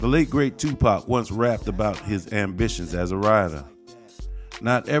The late great Tupac once rapped about his ambitions as a rider.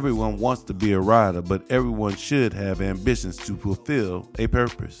 Not everyone wants to be a rider, but everyone should have ambitions to fulfill a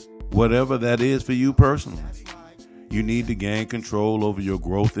purpose. Whatever that is for you personally. You need to gain control over your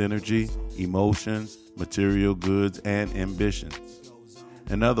growth energy, emotions, material goods, and ambitions.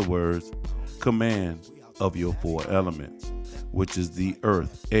 In other words, command of your four elements, which is the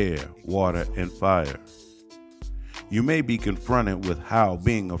earth, air, water, and fire. You may be confronted with how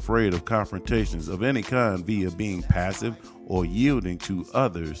being afraid of confrontations of any kind via being passive or yielding to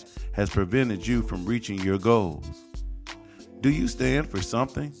others has prevented you from reaching your goals. Do you stand for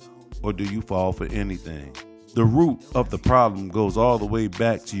something or do you fall for anything? The root of the problem goes all the way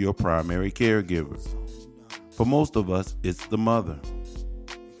back to your primary caregiver. For most of us, it's the mother.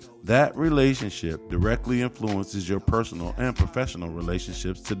 That relationship directly influences your personal and professional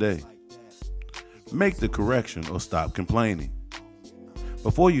relationships today. Make the correction or stop complaining.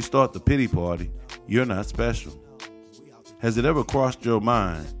 Before you start the pity party, you're not special. Has it ever crossed your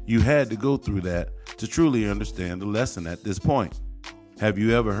mind you had to go through that to truly understand the lesson at this point? Have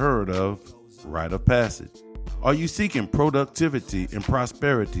you ever heard of rite of passage? Are you seeking productivity and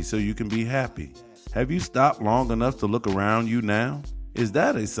prosperity so you can be happy? Have you stopped long enough to look around you now? Is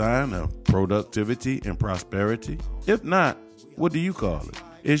that a sign of productivity and prosperity? If not, what do you call it?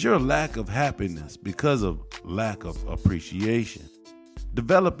 Is your lack of happiness because of lack of appreciation?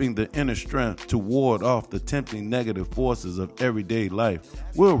 Developing the inner strength to ward off the tempting negative forces of everyday life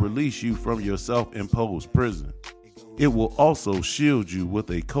will release you from your self-imposed prison. It will also shield you with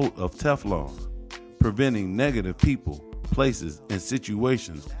a coat of Teflon, preventing negative people, places, and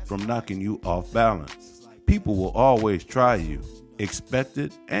situations from knocking you off balance. People will always try you. Expect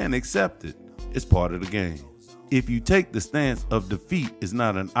it and accept it. It's part of the game. If you take the stance of defeat is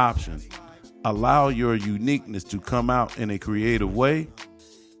not an option, allow your uniqueness to come out in a creative way,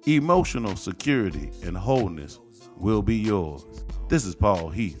 emotional security and wholeness will be yours. This is Paul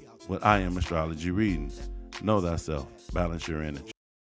Heath with I Am Astrology Readings. Know thyself, balance your energy.